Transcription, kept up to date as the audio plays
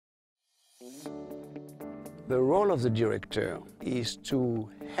The role of the director is to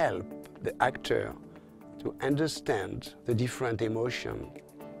help the actor to understand the different emotion,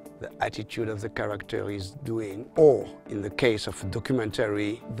 the attitude of the character is doing, or in the case of a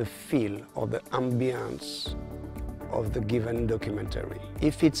documentary, the feel or the ambience of the given documentary.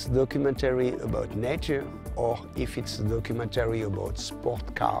 If it's documentary about nature or if it's a documentary about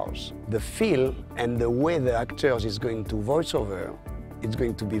sport cars, the feel and the way the actor is going to voice over, it's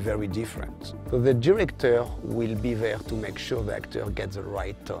going to be very different. So the director will be there to make sure the actor gets the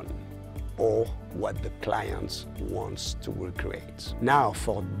right tone or what the client wants to recreate. Now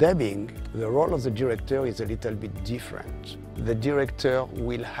for dubbing, the role of the director is a little bit different. The director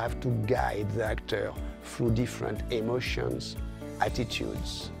will have to guide the actor through different emotions,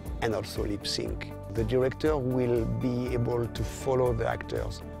 attitudes, and also lip sync. The director will be able to follow the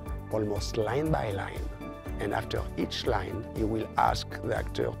actors almost line by line. And after each line, he will ask the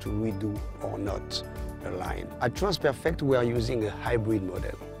actor to redo or not a line. At TransPerfect, we are using a hybrid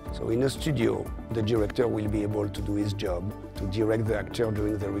model. So in a studio, the director will be able to do his job to direct the actor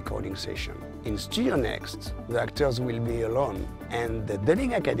during the recording session. In MediaNEXT, the actors will be alone, and the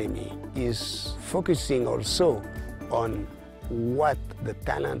Dubbing Academy is focusing also on what the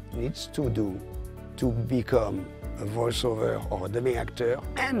talent needs to do to become a voiceover or a dubbing actor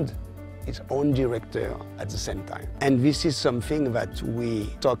and its own director at the same time. And this is something that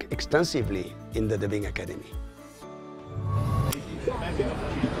we talk extensively in the Dubbing Academy.